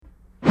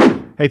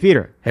Hey,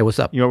 Peter. Hey, what's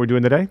up? You know what we're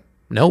doing today?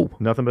 No.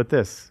 Nothing but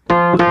this.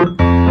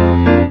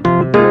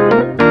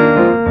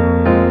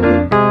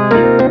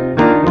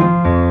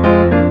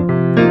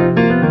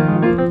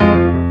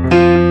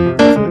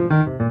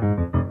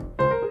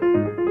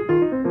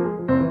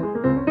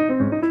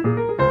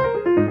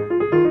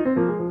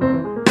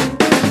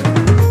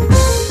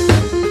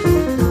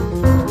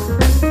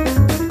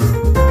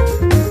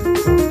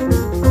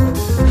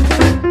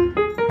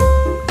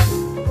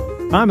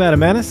 I'm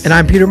Adam Manis. And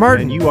I'm Peter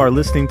Martin. And you are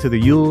listening to the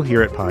You'll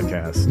Hear It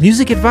podcast.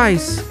 Music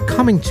advice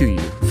coming to you,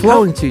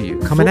 flowing to you,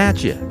 coming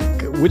at you.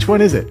 Which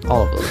one is it?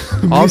 All of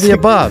those. All of the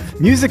above.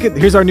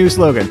 Here's our new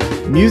slogan.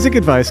 Music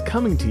advice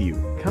coming to you,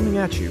 coming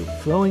at you,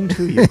 flowing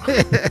to you.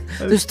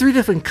 There's three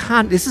different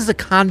this is a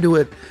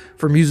conduit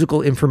for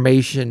musical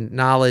information,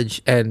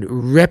 knowledge, and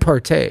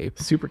repartee.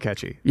 Super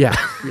catchy. Yeah.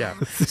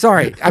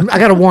 Sorry, I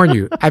got to warn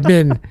you. I've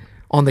been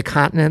on the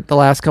continent the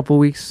last couple of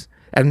weeks.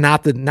 And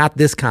not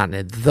this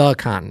continent, the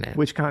continent.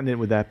 Which continent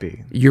would that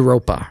be?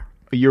 Europa.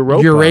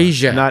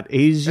 Eurasia. Not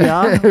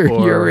Asia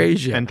or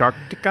Eurasia.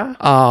 Antarctica?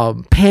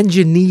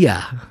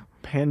 Pangea.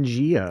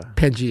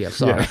 Pangea,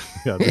 sorry.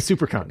 Yeah, the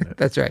supercontinent.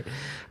 That's right.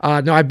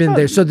 No, I've been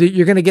there. So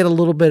you're going to get a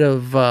little bit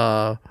of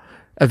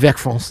avec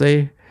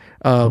français,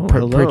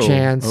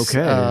 perchance,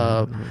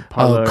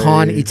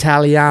 con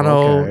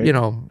italiano,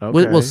 Okay.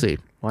 We'll see.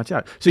 Watch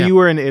out. So you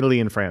were in Italy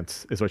and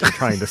France, is what you're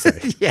trying to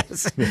say.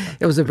 Yes. Yeah.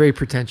 It was a very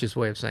pretentious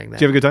way of saying that.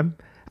 Did you have a good time?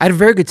 I had a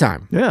very good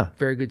time. Yeah.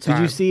 Very good time.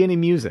 Did you see any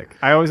music?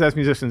 I always ask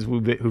musicians who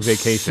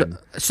vacation.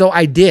 So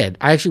I did.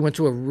 I actually went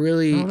to a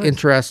really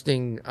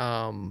interesting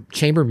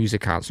chamber music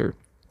concert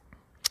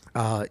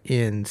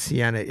in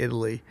Siena,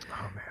 Italy.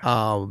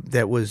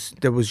 That was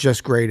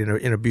just great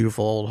in a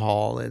beautiful old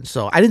hall, and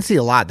so I didn't see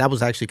a lot. That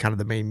was actually kind of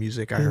the main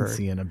music I heard.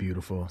 Siena,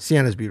 beautiful.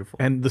 Siena's beautiful,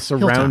 and the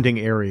surrounding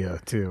area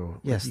too.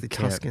 Yes, the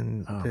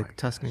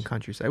Tuscan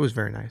countryside. It was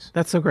very nice.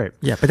 That's so great.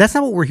 Yeah, but that's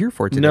not what we're here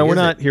for today. No, we're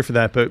not here for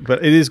that. But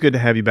it is good to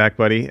have you back,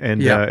 buddy,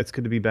 and it's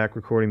good to be back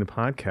recording the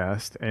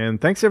podcast. And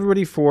thanks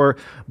everybody for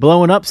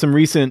blowing up some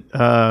recent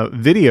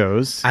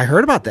videos. I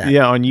heard about that.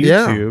 Yeah, on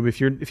YouTube. Yeah.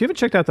 If you haven't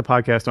checked out the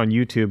podcast on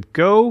YouTube,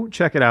 go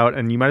check it out,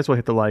 and you might as well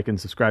hit the like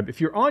and subscribe. If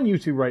you're on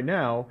YouTube right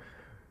now,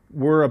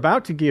 we're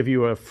about to give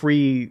you a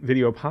free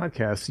video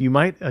podcast. You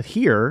might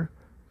adhere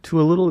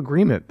to a little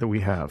agreement that we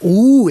have.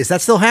 Ooh, is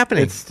that still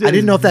happening? I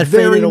didn't know if that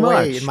faded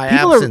away in my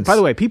absence. By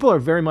the way, people are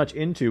very much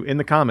in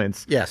the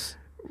comments. Yes,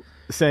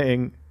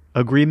 saying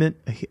agreement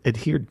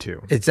adhered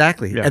to.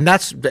 Exactly. Yeah. And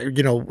that's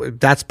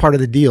that's part of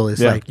the deal is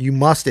like you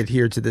must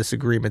adhere to this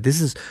agreement. This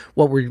is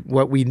what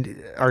we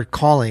are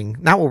calling,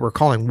 not what we're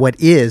calling, what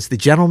is the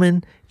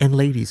gentleman and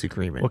ladies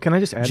agreement. Well, can I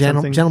just add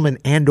something? Gentleman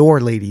and or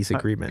ladies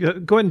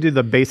agreement. Go ahead and do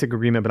the basic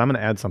agreement, but I'm going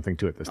to add something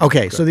to it this time.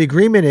 Okay, so the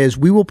agreement is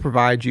we will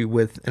provide you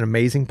with an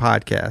amazing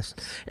podcast,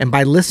 and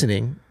by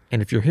listening,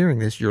 and if you're hearing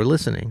this, you're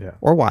listening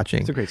or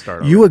watching. It's a great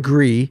start. You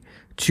agree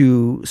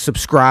to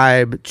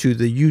subscribe to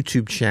the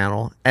YouTube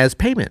channel as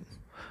payment.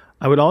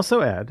 I would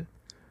also add,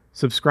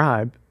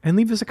 subscribe and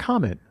leave us a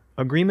comment.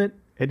 Agreement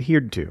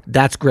adhered to.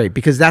 That's great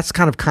because that's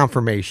kind of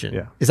confirmation.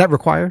 Yeah. Is that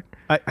required?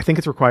 I think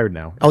it's required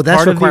now. Oh,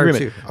 that's part required of the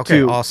too.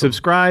 Okay, awesome.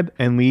 Subscribe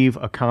and leave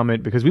a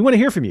comment because we want to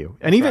hear from you.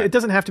 And even it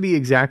doesn't have to be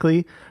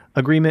exactly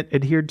agreement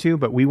adhered to,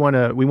 but we want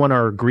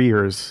our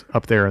agreeers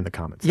up there in the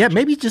comments. Yeah,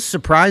 maybe just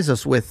surprise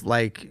us with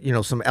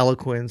some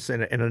eloquence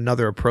and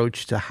another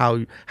approach to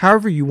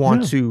however you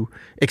want to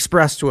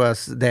express to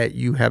us that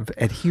you have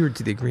adhered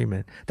to the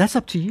agreement. That's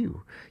up to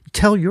you.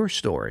 Tell your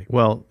story.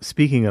 Well,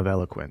 speaking of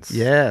eloquence,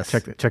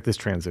 check this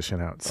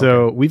transition out.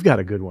 So we've got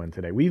a good one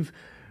today. We've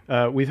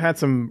had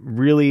some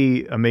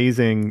really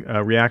amazing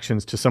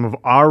reactions to some of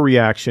our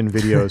reaction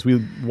videos.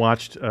 We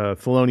watched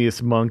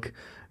Thelonious Monk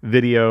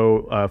video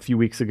a few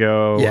weeks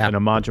ago, and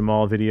Ahmad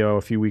Jamal video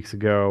a few weeks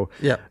ago,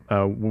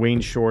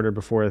 Wayne Shorter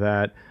before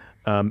that.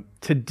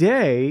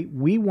 Today,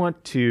 we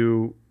want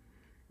to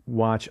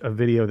watch a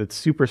video that's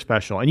super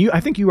special. And I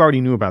think you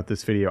already knew about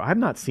this video. I've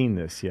not seen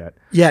this yet.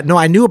 Yeah, no,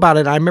 I knew about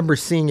it. I remember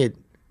seeing it,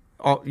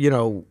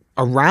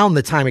 around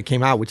the time it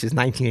came out, which is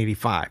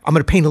 1985. I'm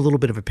going to paint a little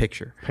bit of a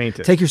picture. Paint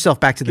it. Take yourself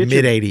back to the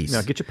mid-'80s.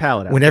 No, get your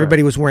palette out. When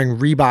everybody was wearing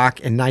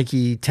Reebok and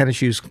Nike tennis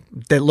shoes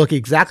that look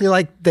exactly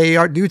like they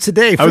do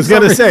today. I was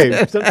going to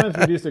say, sometimes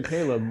producer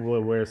Caleb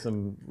will wear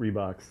some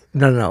Reeboks.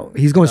 No.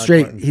 He's going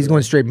straight. He's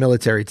going straight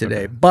military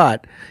today. Okay.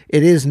 But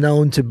it is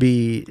known to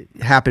be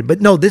happened.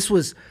 But no, this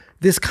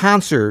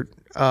concert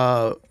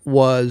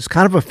was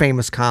kind of a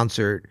famous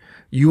concert.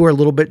 You were a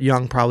little bit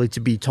young probably to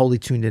be totally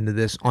tuned into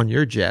this on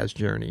your jazz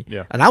journey.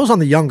 Yeah. And I was on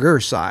the younger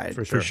side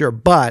for sure.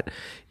 But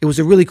it was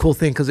a really cool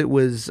thing because it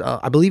was,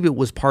 I believe it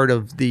was part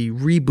of the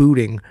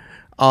rebooting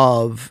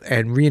of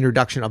and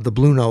reintroduction of the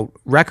Blue Note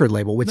record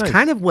label, which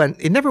kind of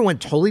it never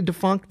went totally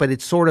defunct, but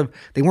it's sort of,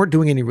 they weren't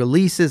doing any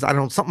releases. I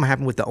don't know, something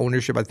happened with the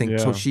ownership. I think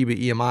Toshiba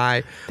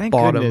EMI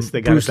bought them.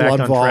 They got Bruce it back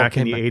Ludwig on track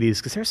in the 80s,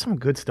 because there's some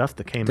good stuff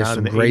that came out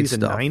in the 80s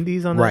and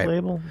 90s on that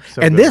label.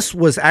 So and this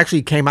was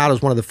actually came out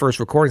as one of the first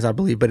recordings, I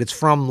believe, but it's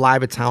from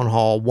Live at Town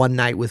Hall, One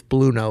Night with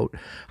Blue Note,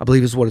 I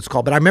believe is what it's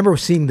called. But I remember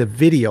seeing the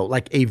video,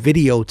 like a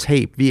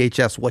videotape,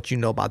 VHS, What You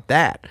Know About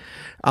That.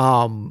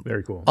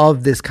 Very cool.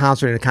 Of this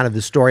concert and kind of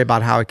the story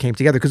about how it came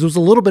together, because it was a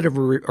little bit of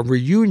a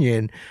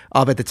reunion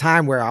of at the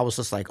time where I was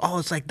just like, oh,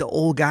 it's like the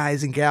old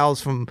guys and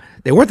gals from,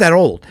 they weren't that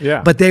old,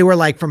 but they were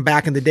like from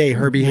back in the day,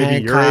 Herbie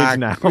Hancock, your age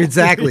now.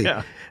 Exactly.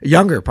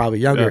 Probably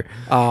younger.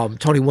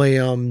 Tony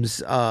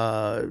Williams,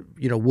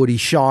 Woody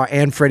Shaw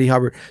and Freddie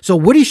Hubbard. So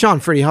Woody Shaw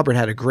and Freddie Hubbard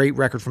had a great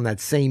record from that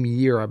same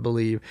year, I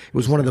believe. It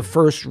was one of the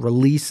first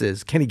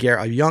releases. Kenny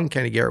Garrett, a young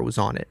Kenny Garrett was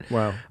on it.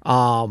 Wow.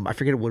 I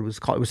forget what it was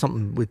called. It was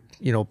something with,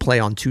 play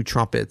on two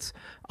trumpets.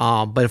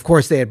 But of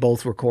course, they had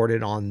both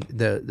recorded on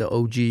the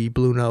OG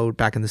Blue Note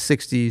back in the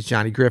 60s,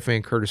 Johnny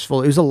Griffin, Curtis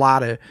Fuller. It was a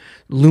lot of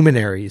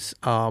luminaries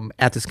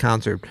at this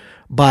concert.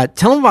 But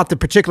tell them about the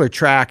particular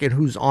track and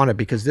who's on it,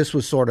 because this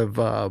was sort of,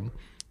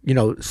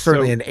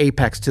 certainly an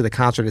apex to the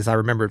concert as I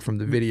remember it from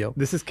the video.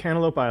 This is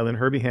Cantaloupe Island,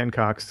 Herbie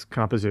Hancock's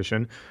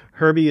composition.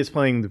 Herbie is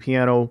playing the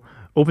piano.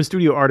 Open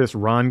studio artist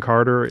Ron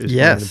Carter is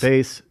playing the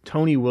bass.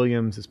 Tony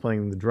Williams is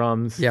playing the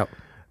drums. Yep.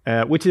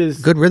 Which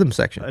is good rhythm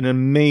section, an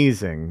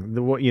amazing,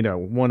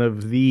 one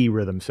of the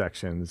rhythm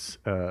sections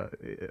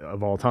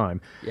of all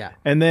time. Yeah,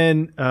 and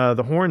then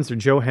the horns are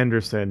Joe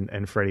Henderson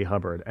and Freddie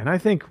Hubbard, and I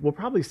think we'll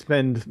probably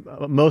spend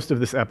most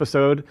of this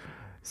episode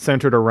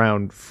centered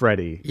around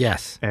Freddie.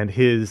 Yes, and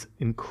his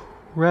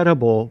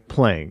incredible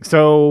playing.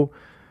 So,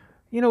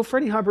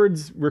 Freddie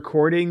Hubbard's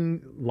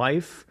recording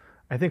life,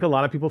 I think a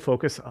lot of people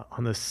focus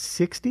on the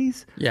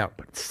 '60s. Yeah,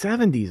 but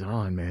 '70s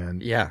on, man.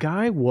 Yeah, the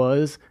guy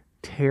was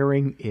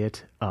tearing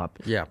it up.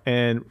 Yeah.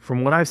 And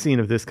from what I've seen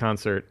of this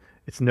concert,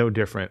 it's no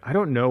different. I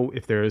don't know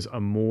if there's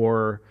a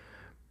more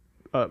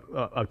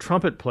a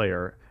trumpet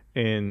player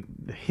in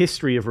the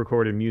history of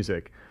recorded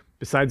music,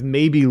 besides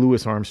maybe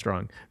Louis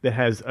Armstrong, that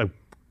has a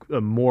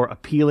more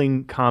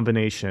appealing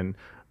combination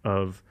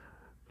of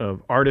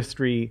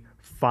artistry,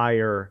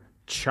 fire,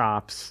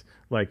 chops.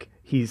 Like,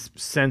 he's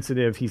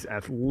sensitive, he's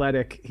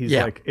athletic, he's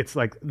it's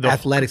like the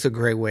athletic's a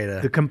great way to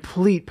the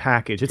complete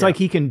package. It's like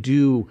he can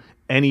do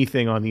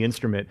anything on the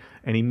instrument,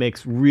 and he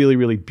makes really,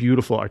 really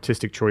beautiful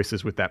artistic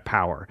choices with that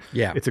power.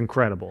 Yeah. It's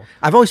incredible.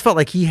 I've always felt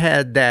like he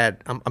had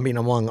that,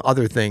 among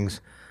other things,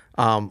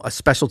 a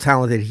special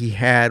talent that he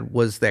had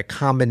was that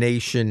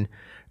combination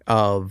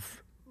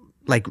of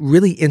like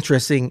really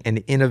interesting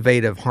and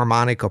innovative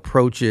harmonic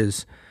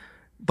approaches,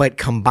 but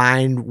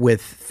combined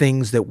with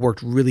things that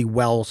worked really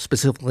well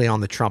specifically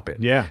on the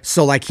trumpet. Yeah.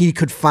 So like he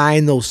could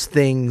find those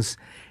things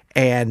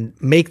and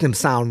make them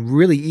sound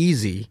really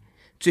easy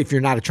if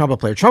you're not a trumpet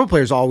player. Trumpet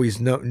players always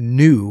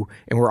knew,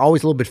 and we're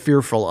always a little bit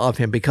fearful of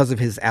him because of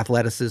his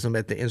athleticism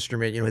at the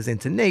instrument, his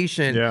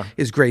intonation,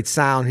 his great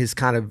sound, his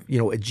kind of,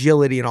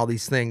 agility and all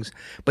these things.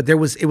 But it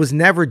was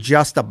never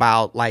just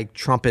about like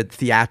trumpet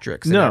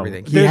theatrics and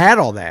everything. He had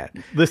all that.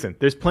 Listen,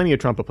 there's plenty of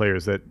trumpet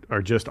players that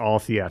are just all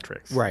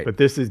theatrics. Right. But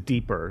this is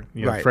deeper.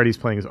 Freddie's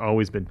playing has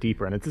always been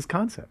deeper, and it's his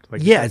concept.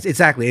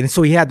 Exactly. And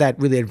so he had that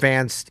really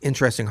advanced,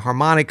 interesting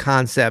harmonic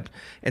concept,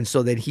 and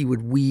so that he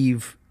would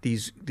weave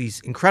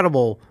these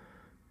incredible,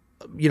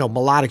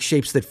 melodic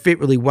shapes that fit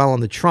really well on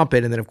the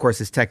trumpet. And then, of course,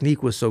 his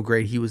technique was so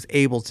great, he was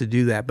able to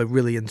do that, but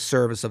really in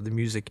service of the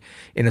music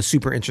in a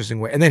super interesting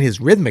way. And then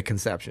his rhythmic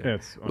conception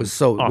was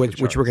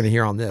which we're going to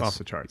hear on this. Off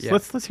the charts. Yeah.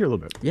 Let's hear a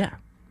little bit. Yeah.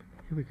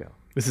 Here we go.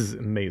 This is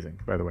amazing,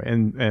 by the way.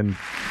 And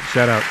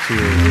shout out to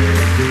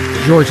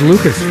George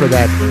Lucas for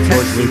that.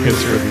 George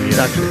Lucas for the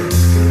production.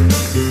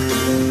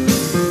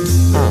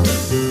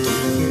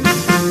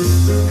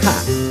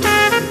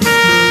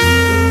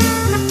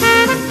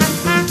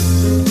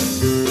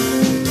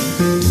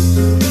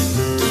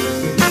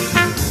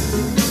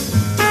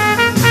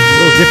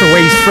 Different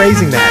way he's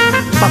phrasing that.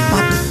 Bop,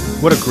 bop.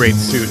 What a great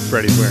suit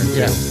Freddie's wearing.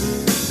 Yeah.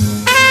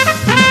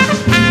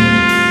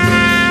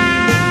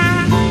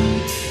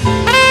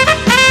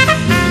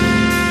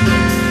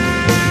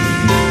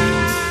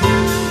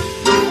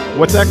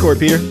 What's that chord,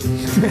 Peter?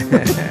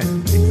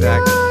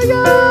 Exactly.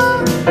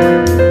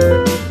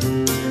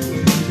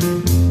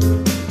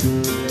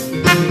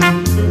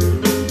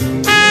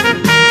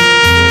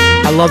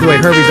 I love the way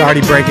Herbie's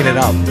already breaking it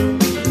up.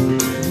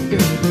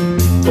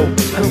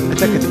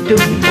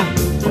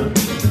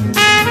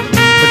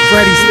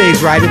 Freddie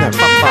stays right in there.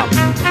 Pop, pop.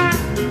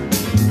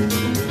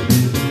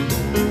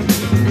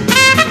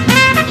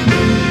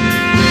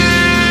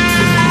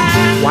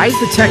 Why is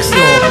the text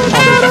still on the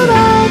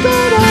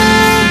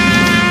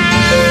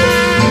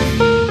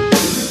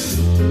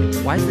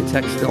screen? Why is the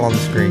text still on the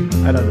screen?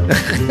 I don't know.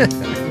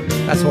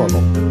 That's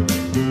horrible.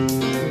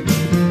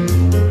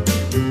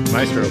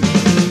 Maestro.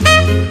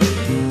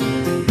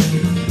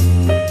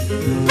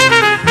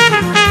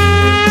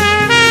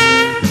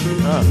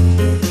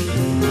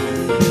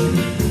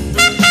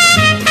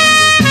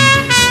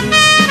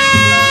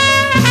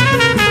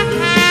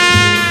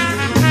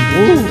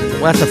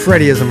 Well, that's a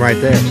Freddieism right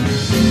there.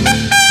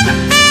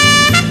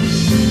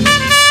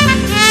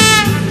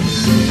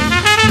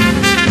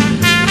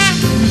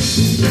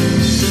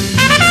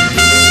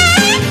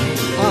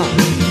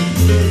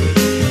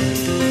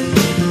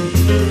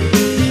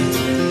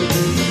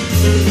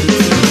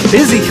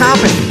 Busy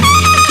comping,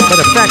 but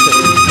effective.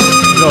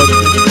 No,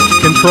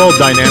 controlled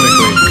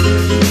dynamically.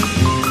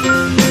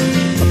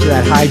 Up to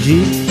that high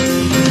G.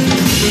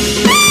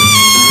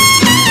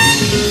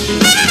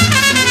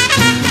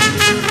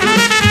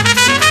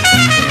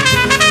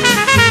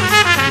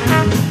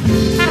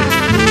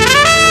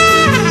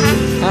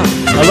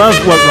 I love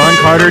what Ron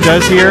Carter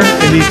does here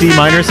in these D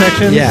minor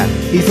sections. Yeah.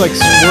 He's like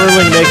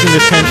swirling, making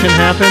this tension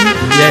happen.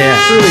 Yeah.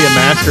 Truly a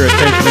master of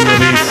tension and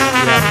release.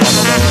 Yeah, on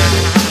the low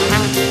end.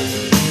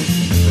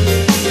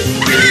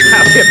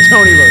 How hip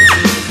Tony looks.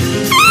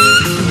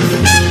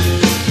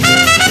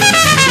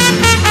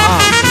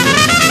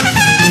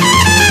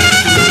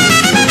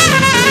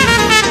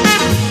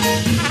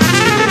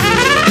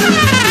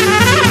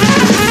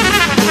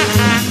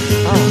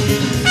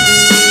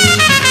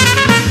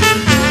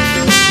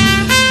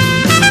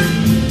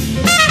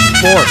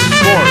 Force.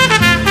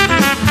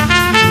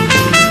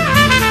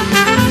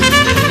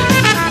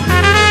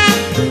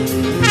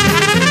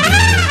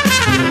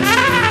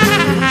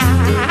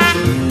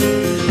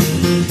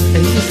 And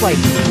he's just like...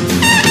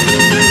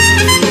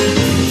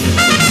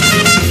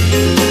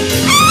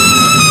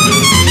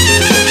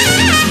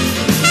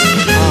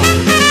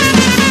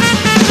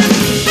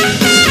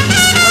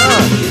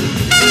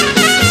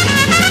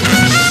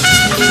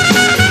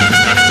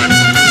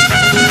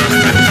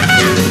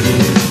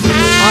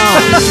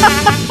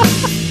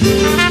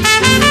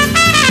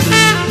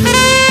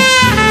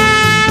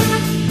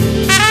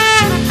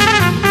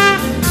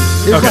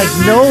 There's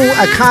like no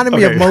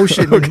economy of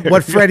motion in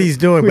what Freddie's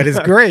doing, but it's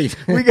great.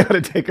 We got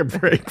to take a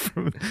break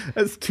from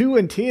that's too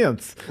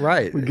intense.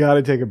 Right. We got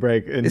to take a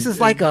break. And, this is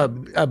like a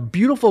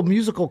beautiful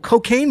musical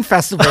cocaine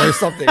festival or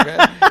something,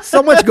 man.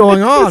 So much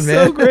going on,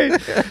 man. So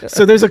great.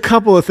 So there's a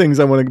couple of things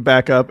I want to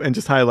back up and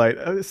just highlight.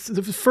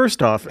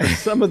 First off,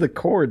 some of the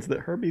chords that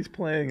Herbie's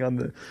playing on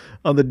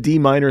the D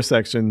minor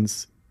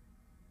sections.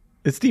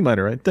 It's D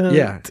minor, right? Dun,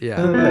 yeah.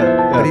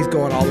 But he's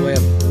going all the way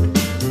up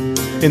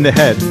in the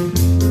head.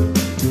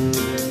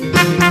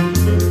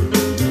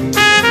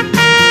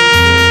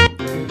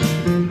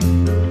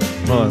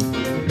 Hold on.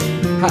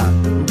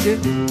 Okay.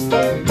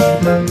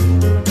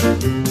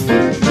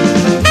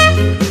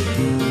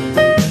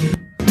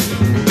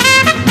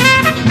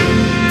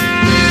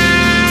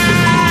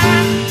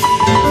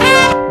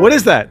 What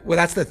is that? Well,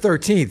 that's the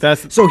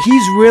 13th. So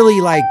he's really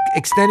like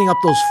extending up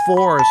those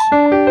fours.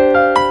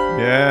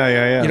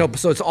 Yeah. You know,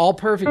 so it's all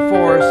perfect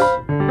fours,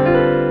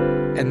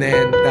 and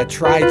then that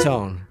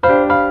tritone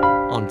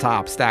on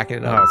top, stacking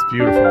it up. Oh, it's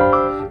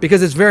beautiful.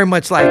 Because it's very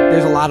much like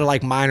there's a lot of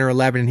like minor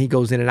 11, and he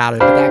goes in and out of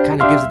it, but that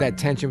kind of gives it that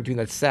tension between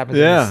that 7th and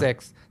the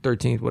 6th,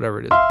 13th, whatever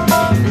it is. And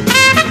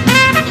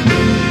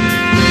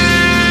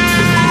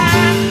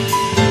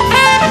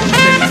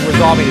then he's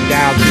resolving it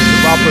down to the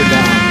up or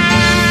down.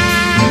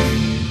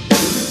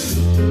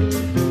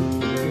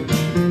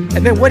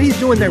 And then what he's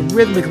doing there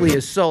rhythmically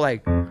is so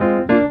like,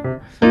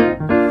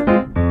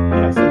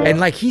 and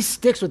like he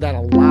sticks with that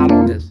a lot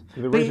on this.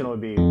 The original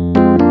would be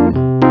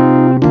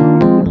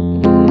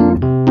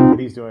what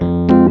he's doing.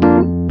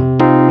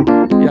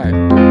 Yeah.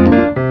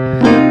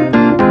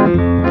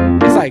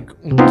 It's like,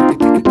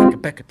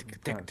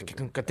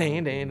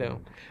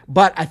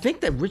 but I think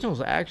the originals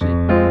are actually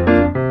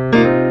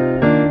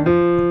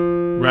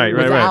right.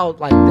 Without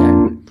like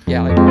that.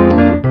 Yeah, like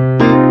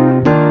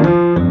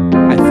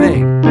I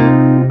think.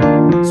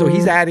 So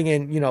he's adding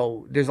in, you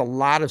know, there's a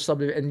lot of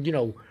subdivision, and you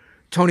know,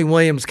 Tony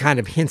Williams kind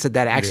of hints at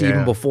that actually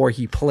even before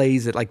he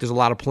plays it. Like there's a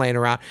lot of playing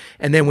around.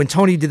 And then when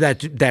Tony did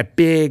that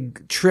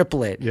big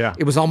triplet,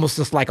 it was almost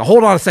just like,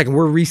 hold on a second,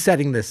 we're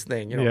resetting this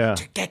thing. You know?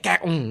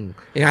 And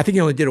I think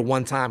he only did it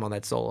one time on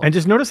that solo. And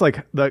just notice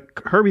like the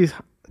Herbie's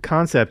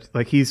concept,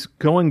 like he's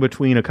going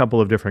between a couple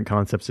of different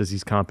concepts as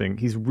he's comping.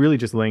 He's really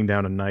just laying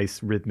down a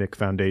nice rhythmic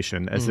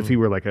foundation as if he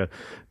were like a,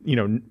 you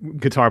know,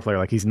 guitar player,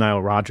 like he's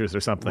Nile Rodgers or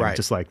something,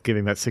 just like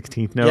giving that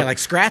 16th note. Yeah, like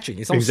scratching.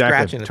 He's almost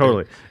scratching.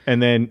 Totally.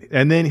 And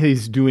then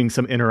he's doing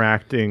some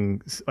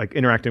interacting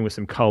with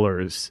some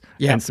colors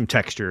and some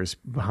textures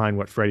behind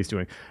what Freddie's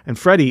doing. And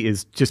Freddie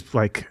is just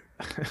like,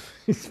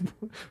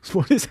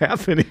 what is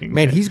happening?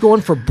 Man, he's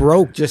going for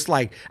broke. Just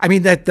like, I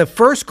mean, that the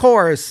first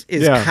chorus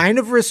is kind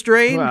of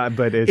restrained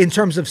but in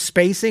terms of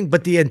spacing,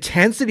 but the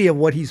intensity of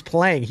what he's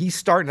playing, he's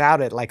starting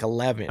out at like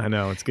 11. I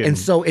know, it's getting... And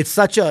so it's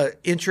such a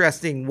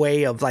interesting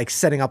way of like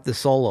setting up the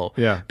solo.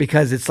 Yeah.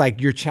 Because it's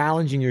like you're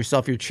challenging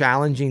yourself, you're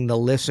challenging the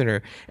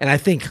listener. And I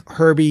think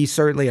Herbie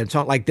certainly and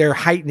Tony, like they're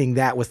heightening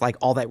that with like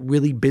all that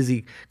really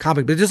busy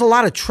comic. But there's a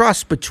lot of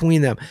trust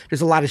between them.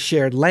 There's a lot of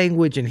shared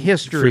language and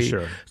history. For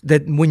sure.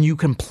 That when you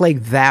can play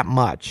that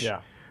much.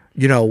 Yeah.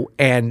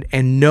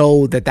 and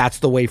know that that's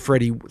the way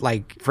Freddie's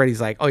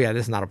like, oh yeah,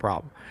 this is not a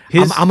problem.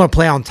 I'm going to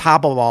play on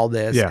top of all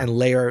this and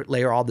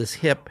layer all this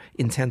hip,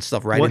 intense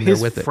stuff in there with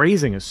it. His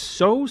phrasing is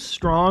so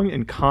strong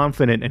and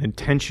confident and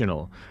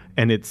intentional,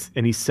 and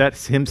he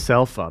sets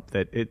himself up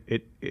that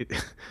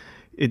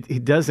he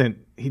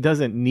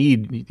doesn't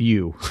need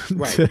you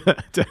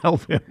to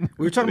help him.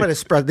 We were talking about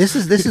espresso.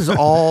 This is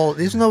all.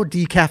 There's no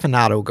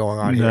decaffeinato going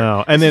on here.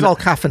 No, and this is all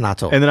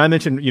caffeinato. And then I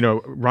mentioned,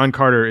 Ron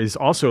Carter is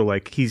also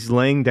like he's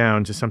laying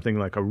down just something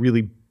like a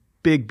really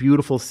big,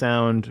 beautiful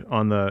sound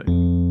on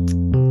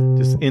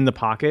just in the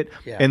pocket,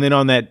 and then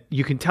on that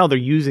you can tell they're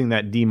using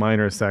that D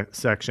minor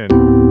section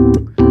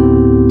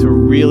to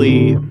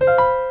really.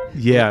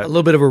 Yeah, a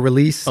little bit of a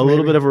release.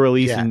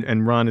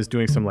 And Ron is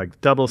doing some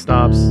like double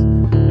stops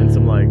and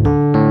some like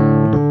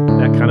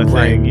that kind of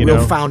thing.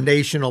 Real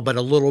foundational, but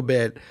a little.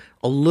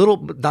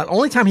 The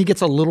only time he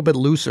gets a little bit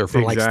looser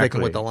for like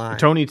sticking with the line.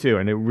 Tony too,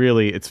 and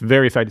it's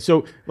very effective.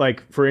 So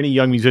like for any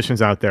young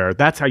musicians out there,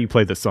 that's how you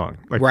play this song.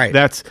 Like,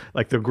 that's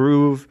like the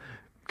groove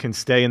can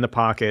stay in the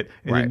pocket,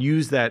 and then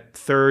use that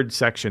third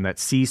section, that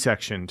C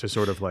section, to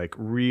sort of like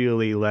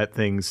really let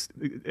things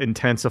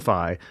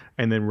intensify,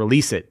 and then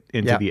release it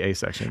into the A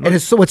section.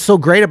 And what's so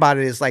great about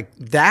it is like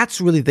that's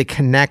really the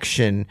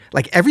connection.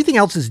 Like everything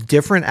else is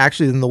different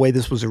actually than the way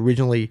this was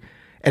originally.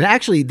 And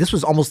actually, this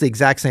was almost the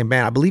exact same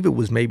band. I believe it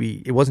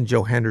wasn't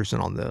Joe Henderson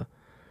on the.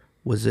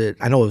 Was it?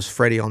 I know it was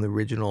Freddie on the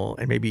original,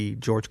 and maybe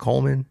George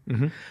Coleman.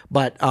 Mm-hmm.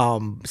 But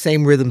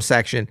same rhythm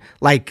section.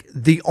 Like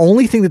the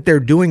only thing that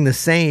they're doing the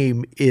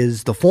same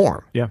is the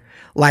form. Yeah.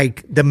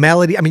 Like the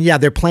melody. I mean,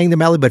 they're playing the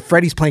melody, but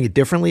Freddie's playing it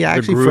differently.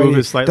 Actually, the groove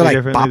is slightly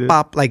different. Bop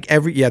bop. Like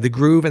the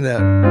groove and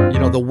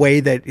the the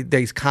way that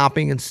he's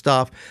comping and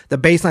stuff. The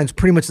bass line's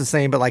pretty much the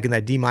same, but like in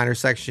that D minor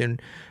section,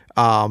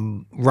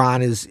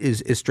 Ron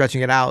is stretching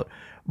it out.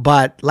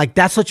 But like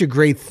that's such a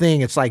great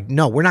thing. It's like,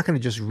 no, we're not going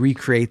to just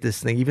recreate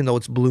this thing, even though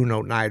it's Blue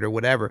Note Night or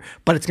whatever.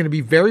 But it's going to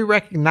be very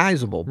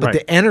recognizable. But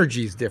the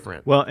energy is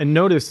different. Well, and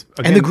notice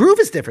again, and the groove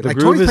is different. Like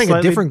Tony's playing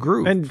a different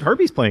groove, and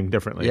Herbie's playing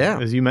differently.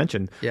 As you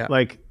mentioned. Yeah.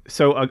 Like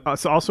so,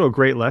 it's also a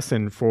great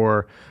lesson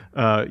for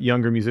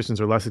younger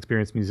musicians or less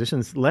experienced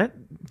musicians. Let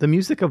the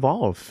music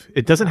evolve.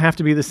 It doesn't have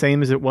to be the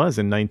same as it was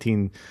in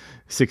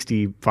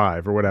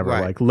 1965 or whatever.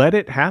 Right. Like let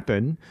it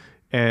happen.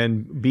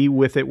 And be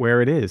with it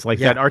where it is. Like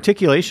that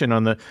articulation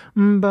on the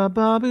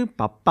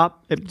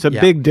it's a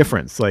big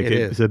difference. Like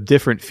it's a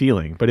different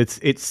feeling, but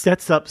it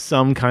sets up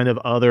some kind of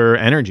other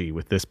energy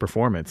with this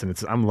performance, and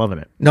I'm loving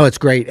it. No, it's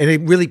great, and it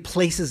really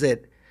places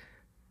it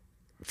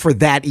for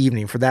that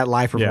evening, for that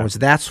live performance.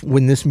 That's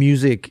when this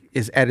music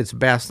is at its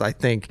best. I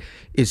think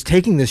is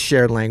taking this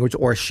shared language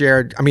or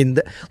shared. I mean,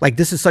 like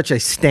this is such a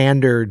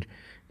standard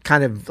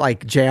kind of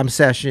like jam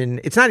session.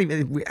 It's not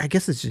even, I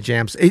guess it's a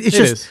jam.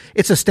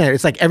 It's a standard.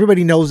 It's like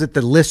everybody knows it.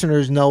 The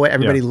listeners know it.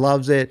 Everybody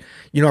loves it.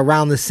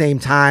 Around the same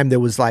time, there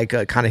was like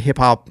a kind of hip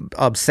hop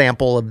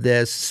sample of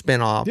this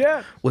spin-off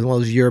with one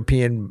of those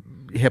European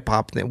hip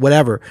hop thing,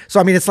 whatever. So,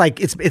 I mean, it's like,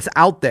 it's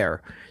out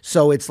there.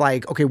 So it's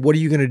like, okay, what are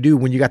you going to do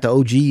when you got the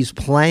OGs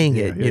playing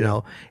it,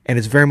 and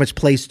it's very much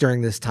placed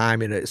during this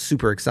time in a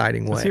super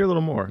exciting way. Let's hear a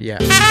little more. Yeah.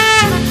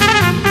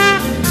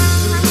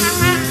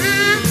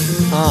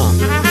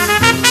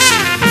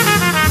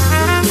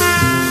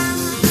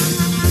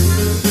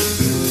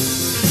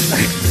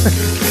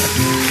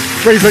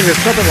 Freddie's looking at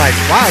something like,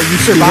 wow, you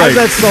survived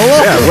that solo?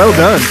 Yeah, well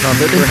done,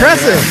 trumpet.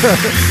 Impressive.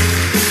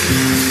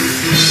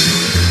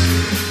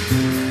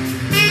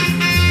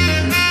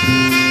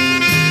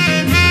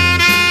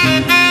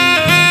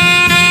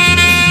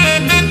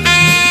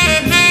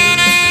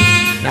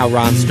 Now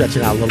Ron's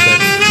stretching out a little bit.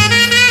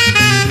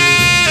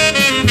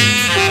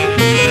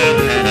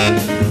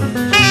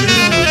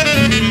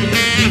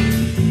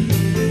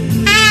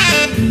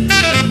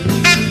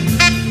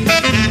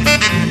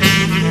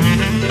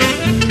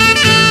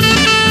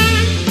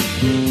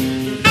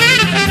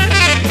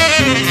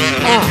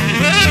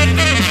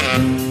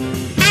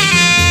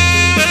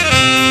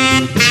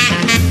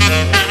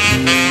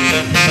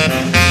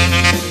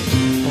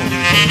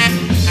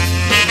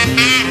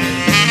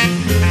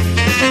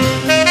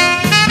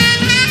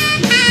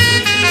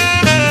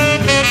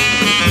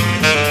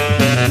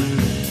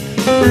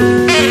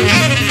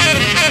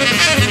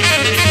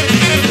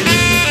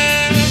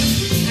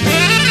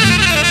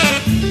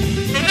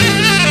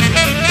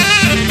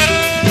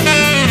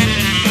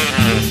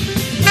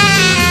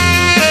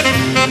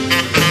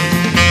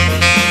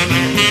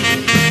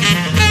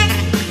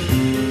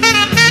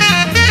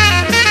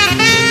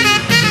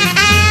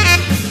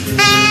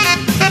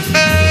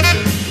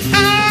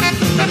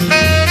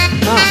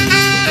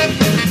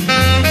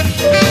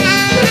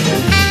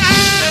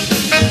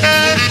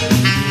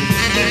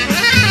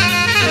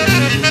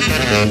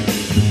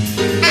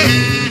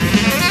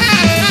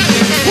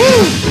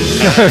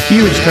 How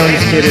huge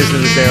Tony's kid is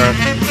in this era.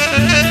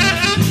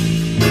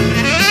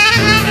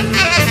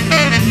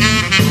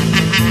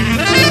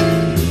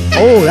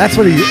 Oh, that's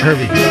what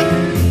Herbie.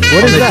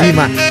 What is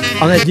that?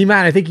 On that D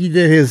minor, I think he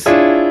did his.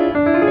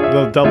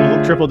 The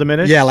double, triple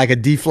diminished. Yeah, like a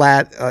D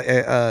flat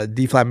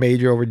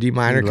major over D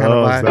minor kind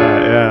of vibe.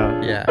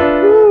 That, yeah.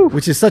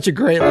 Which is such a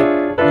great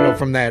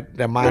from that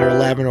minor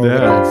 11 over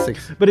that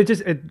 6. But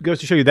it goes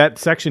to show you that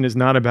section is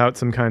not about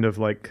some kind of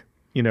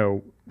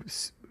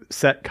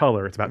set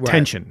color. It's about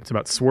tension. It's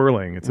about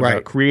swirling. It's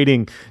about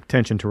creating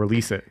tension to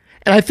release it.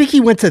 And I think he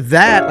went to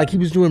that, like he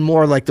was doing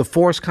more like the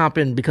force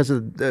comping because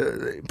of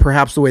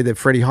perhaps the way that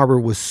Freddie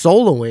Hubbard was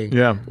soloing.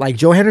 Yeah. Like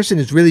Joe Henderson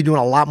is really doing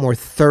a lot more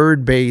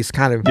third bass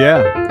kind of.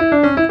 Yeah.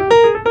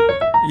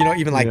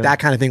 Even like that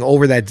kind of thing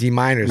over that D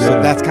minor.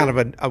 So that's kind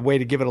of a way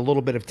to give it a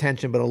little bit of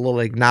tension, but a little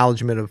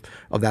acknowledgement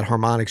of that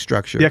harmonic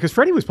structure. Yeah, because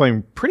Freddie was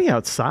playing pretty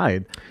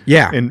outside.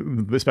 Yeah.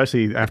 And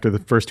especially after the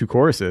first two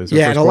choruses.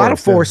 Yeah, and a lot of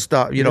force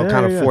stuff,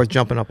 kind of force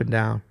jumping up and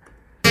down.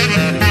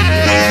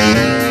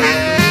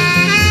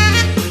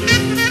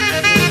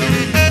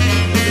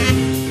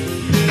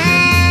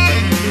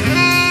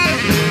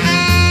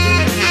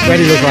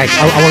 Freddie was like,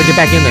 I want to get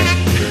back in there.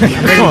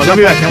 Come on, let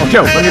me back. Come on,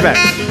 Joe, let me back.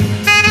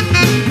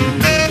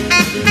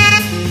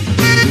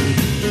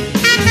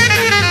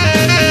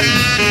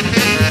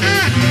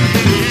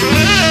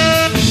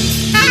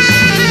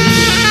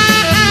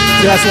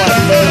 So that's why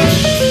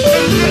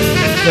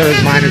third,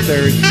 minor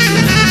third.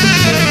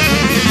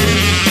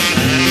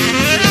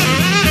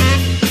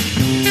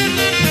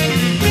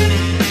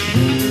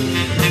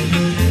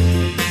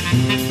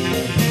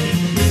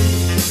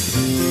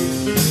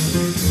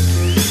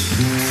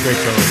 Great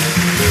solo.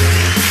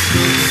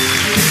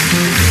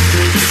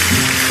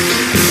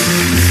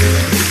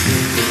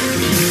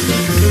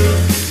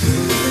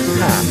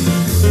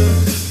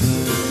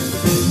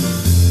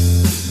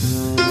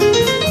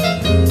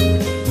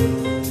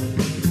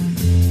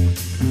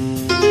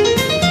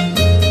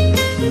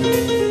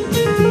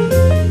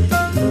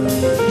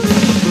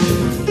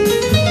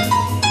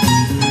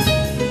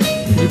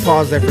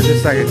 Pause there for just a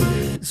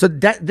second. So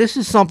this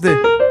is something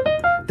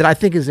that I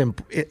think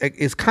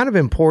is kind of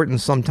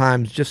important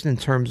sometimes, just in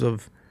terms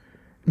of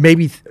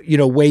maybe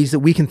ways that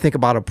we can think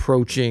about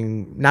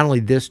approaching not only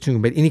this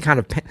tune but any kind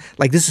of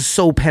like this is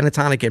so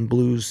pentatonic and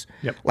blues,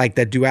 like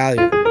that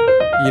duality.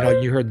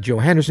 You heard Joe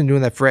Henderson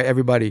doing that for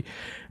everybody,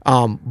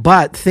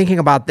 but thinking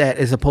about that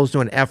as opposed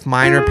to an F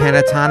minor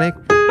pentatonic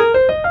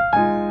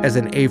as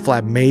an A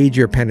flat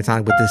major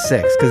pentatonic with the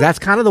 6, because that's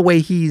kind of the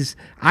way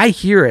I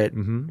hear it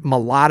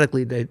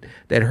melodically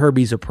that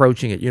Herbie's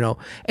approaching it,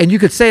 and you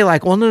could say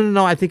like, well,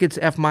 no, I think it's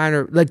F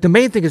minor. Like the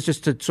main thing is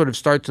just to sort of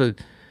start to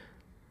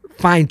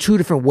find two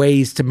different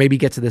ways to maybe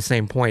get to the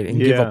same point and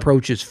give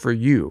approaches for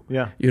you.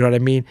 Yeah. You know what I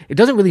mean? It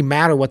doesn't really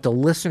matter what the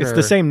listener... It's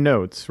the same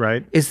notes,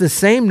 right? It's the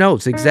same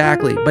notes,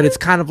 exactly. But it's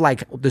kind of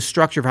like the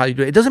structure of how you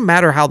do it. It doesn't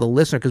matter how the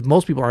listener, because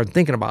most people aren't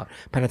thinking about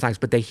pentatonics,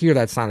 but they hear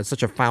that sound. It's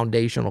such a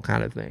foundational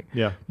kind of thing.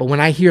 Yeah. But when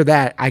I hear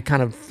that, I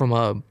kind of, from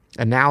a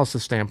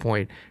analysis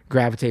standpoint,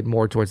 gravitate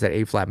more towards that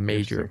A flat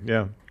major.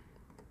 Yeah.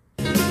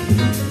 And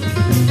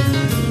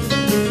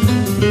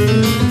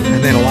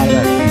then a lot of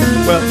that...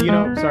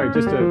 Well, sorry,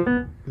 just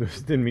to... we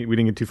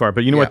didn't get too far,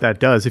 but what that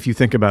does, if you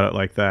think about it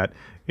like that,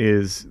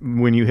 is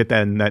when you hit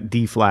that in that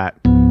D flat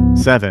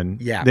 7,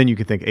 then you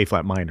can think A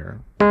flat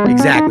minor.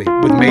 Exactly,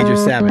 with major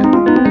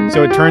 7.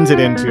 So it turns it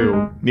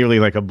into nearly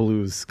like a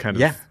blues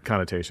kind of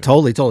connotation.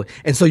 Totally.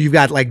 And so you've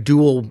got like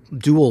dual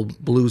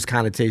blues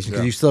connotation,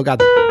 because you still got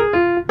the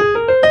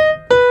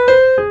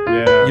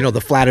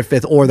the flatted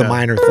 5th or the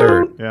minor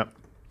 3rd. Yeah.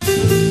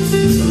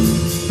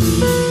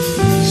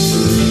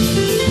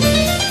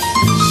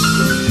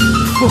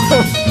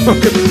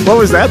 What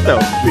was that though?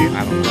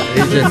 I don't know.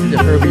 It's just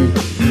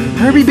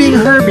Herbie being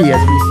Herbie, as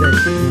we say.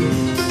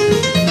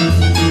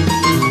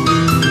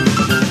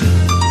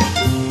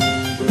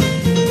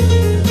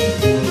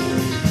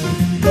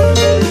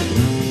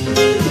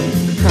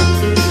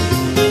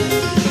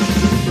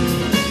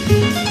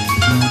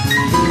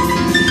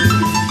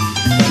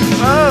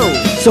 Oh!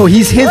 So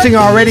he's hinting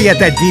already at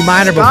that D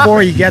minor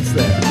before he gets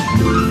there.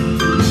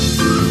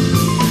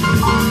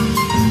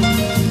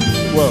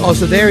 Whoa. Oh,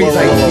 so there he's D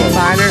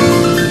minor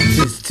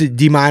to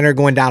D minor,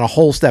 going down a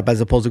whole step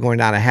as opposed to going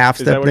down a half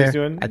step. Is that what there. he's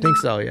doing? I think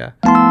so. Yeah.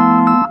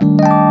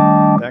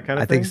 That kind of thing.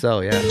 I think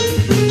so. Yeah.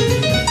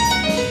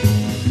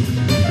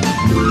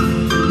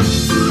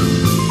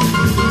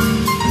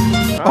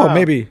 Oh,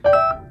 maybe.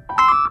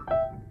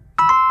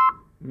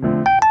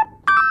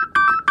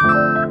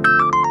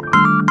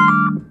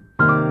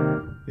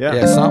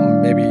 Yeah,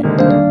 something maybe.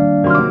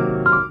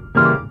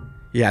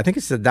 Yeah, I think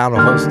it's down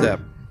a whole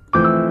step.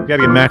 You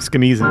gotta get Max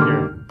Gamiz in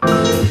here.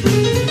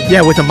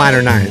 Yeah, with a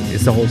minor 9,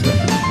 it's the whole step.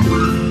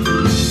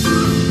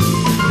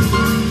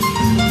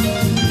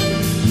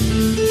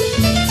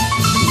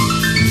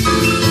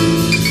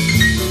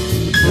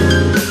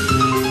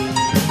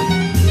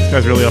 This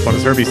guy's really up on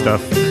his Herbie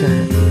stuff.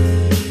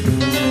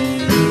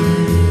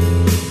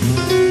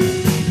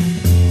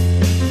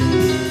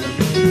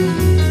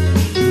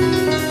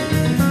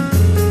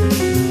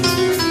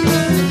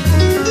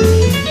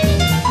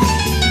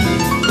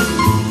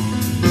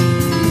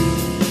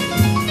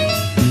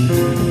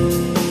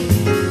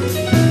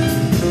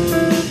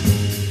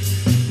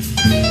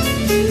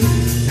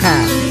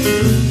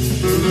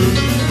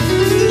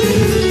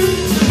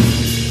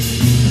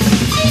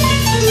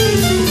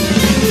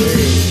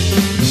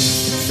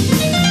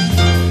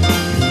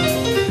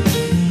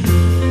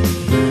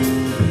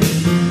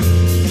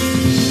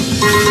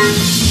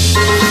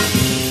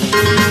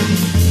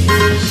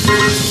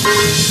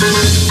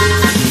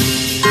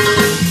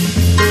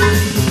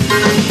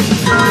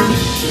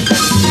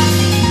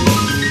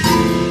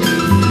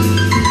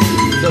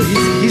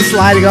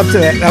 sliding up to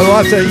it.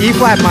 Up to E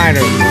flat minor,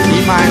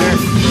 E minor,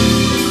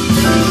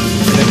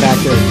 and then back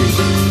to D.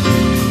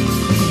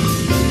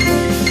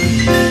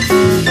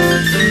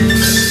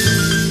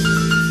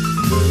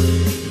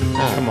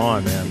 Come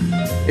on, man.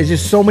 It's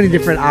just so many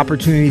different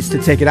opportunities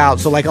to take it out.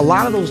 So like a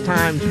lot of those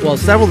times, well,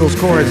 several of those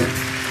chords,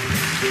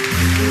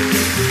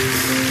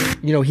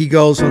 you know, he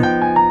goes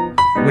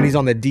when he's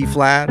on the D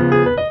flat,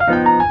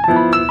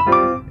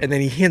 and then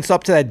he hints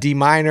up to that D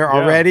minor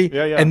already,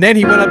 and then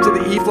he went up to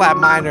the E flat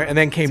minor and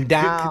then came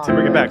down to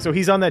bring it back. So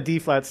he's on that D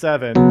flat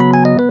 7,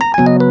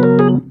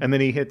 and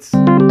then he hits.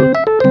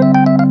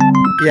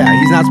 Yeah,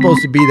 he's not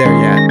supposed to be there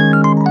yet.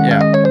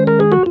 Yeah.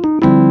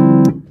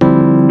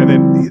 And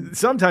then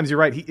sometimes you're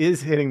right. He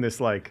is hitting this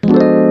like,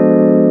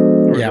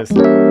 or this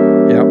kind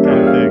of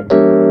thing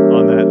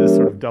on that this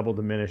sort of double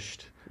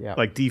diminished,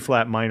 like D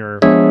flat minor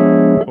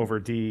over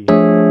D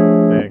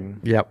thing.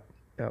 Yep.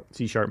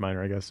 C sharp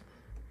minor, I guess.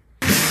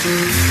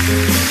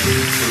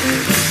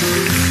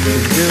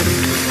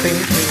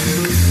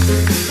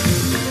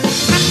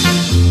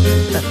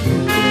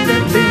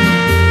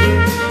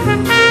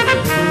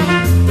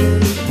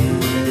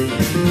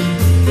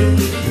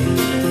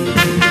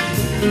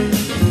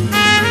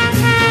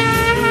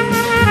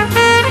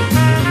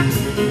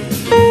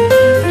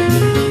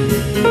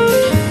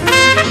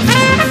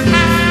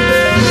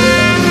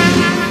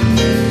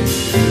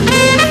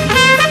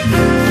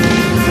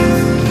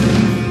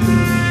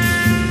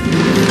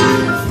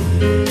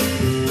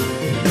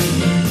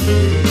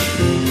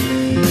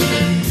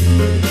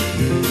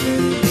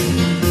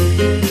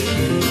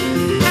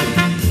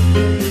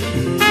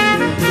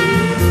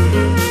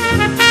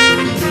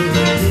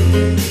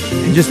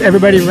 Just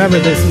everybody remember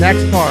this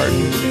next part.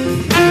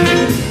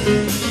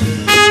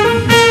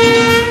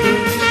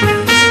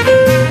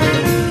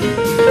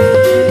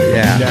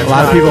 Yeah, a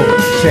lot of people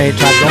say,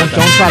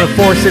 don't try to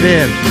force it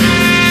in.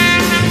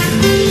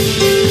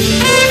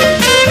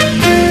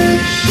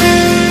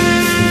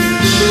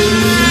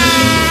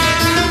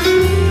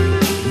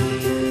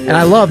 And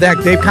I love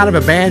that they've kind of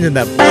abandoned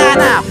the.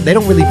 They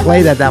don't really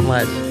play that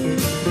much.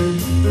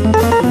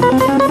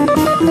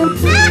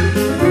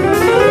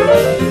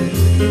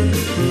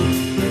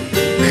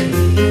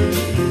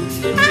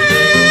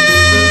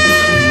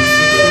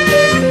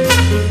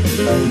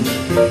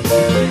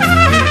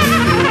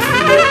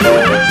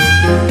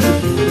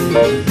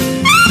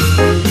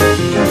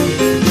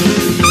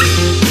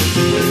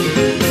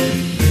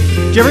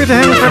 Did you ever get to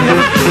hang with Freddie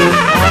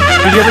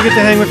Hubbard? Did you ever get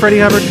to hang with Freddie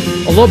Hubbard?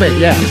 A little bit,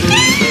 yeah.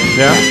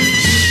 Yeah?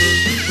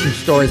 Some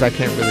stories I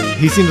can't really...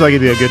 He seems like he'd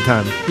be a good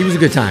time. He was a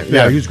good time.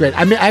 Yeah, he was great.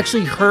 I mean, I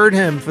actually heard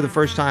him for the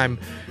first time,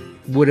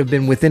 would have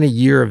been within a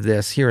year of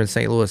this here in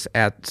St. Louis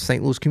at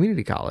St. Louis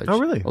Community College. Oh,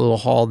 really? A little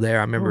hall there.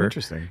 I remember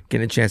interesting.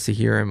 Getting a chance to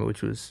hear him,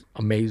 which was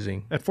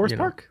amazing. At Forest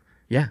Park?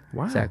 Yeah,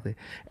 wow. Exactly.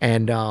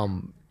 And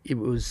he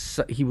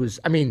was,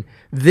 I mean,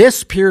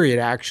 this period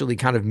actually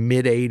kind of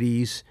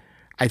mid-'80s,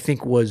 I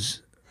think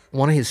was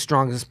one of his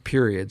strongest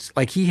periods.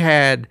 Like he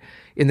had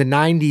in the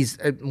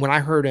 90s, when I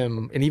heard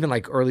him, and even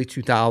like early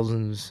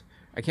 2000s,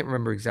 I can't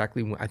remember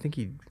exactly when, I think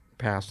he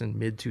passed in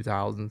mid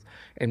 2000s,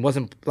 and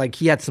wasn't like,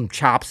 he had some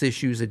chops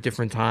issues at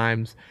different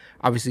times.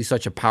 Obviously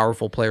such a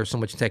powerful player, so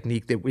much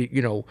technique that we,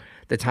 you know,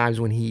 the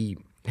times when he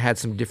had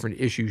some different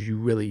issues, you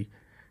really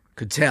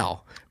could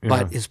tell.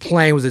 But his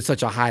playing was at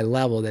such a high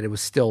level that it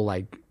was still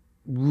like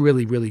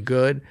really, really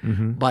good.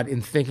 But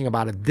in thinking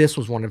about it, this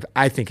was one of,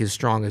 I think, his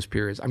strongest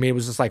periods. I mean, it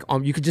was just like,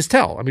 you could just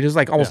tell. I mean, there's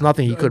like almost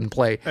nothing he couldn't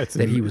play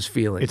that he was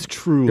feeling. It's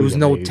truly there was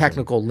no amazing.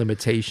 Technical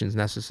limitations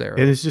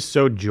necessary. It is just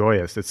so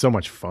joyous. It's so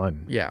much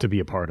fun to be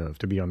a part of,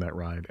 to be on that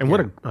ride. And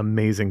what an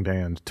amazing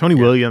band. Tony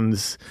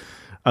Williams,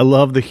 I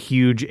love the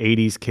huge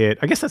 80s kit.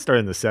 I guess that started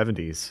in the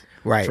 70s.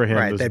 Right, for him.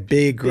 right. That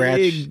big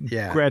Gretsch.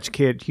 Gretsch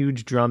kit,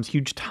 huge drums,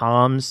 huge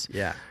toms.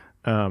 Yeah.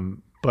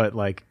 But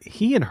like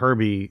he and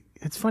Herbie,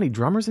 it's funny,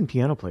 drummers and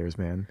piano players,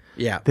 man.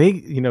 Yeah. They,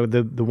 you know,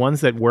 the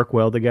ones that work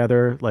well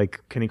together,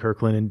 like Kenny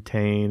Kirkland and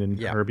Tane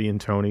and Herbie and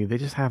Tony, they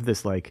just have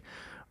this like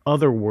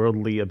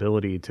otherworldly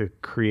ability to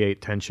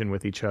create tension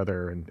with each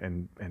other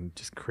and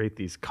just create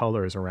these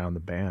colors around the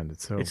band.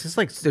 It's just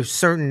like there's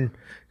certain,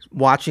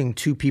 watching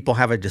two people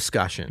have a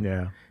discussion.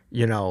 Yeah.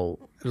 You know,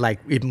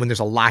 like even when there's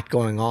a lot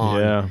going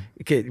on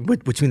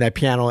between that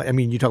piano. I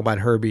mean, you talk about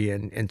Herbie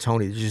and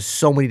Tony, there's just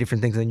so many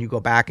different things. And then you go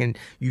back and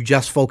you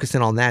just focus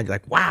in on that. You're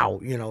like, wow,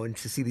 you know, and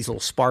to see these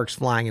little sparks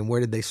flying and where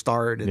did they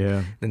start?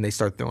 And then they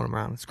start throwing them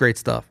around. It's great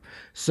stuff.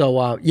 So,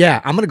 I'm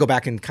going to go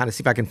back and kind of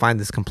see if I can find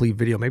this complete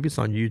video. Maybe it's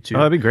on YouTube. Oh,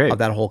 that'd be great. Of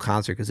that whole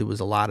concert, because it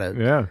was a lot of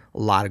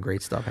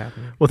great stuff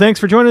happening. Well, thanks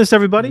for joining us,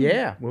 everybody.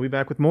 Yeah. We'll be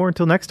back with more.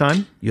 Until next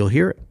time. You'll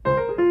hear it.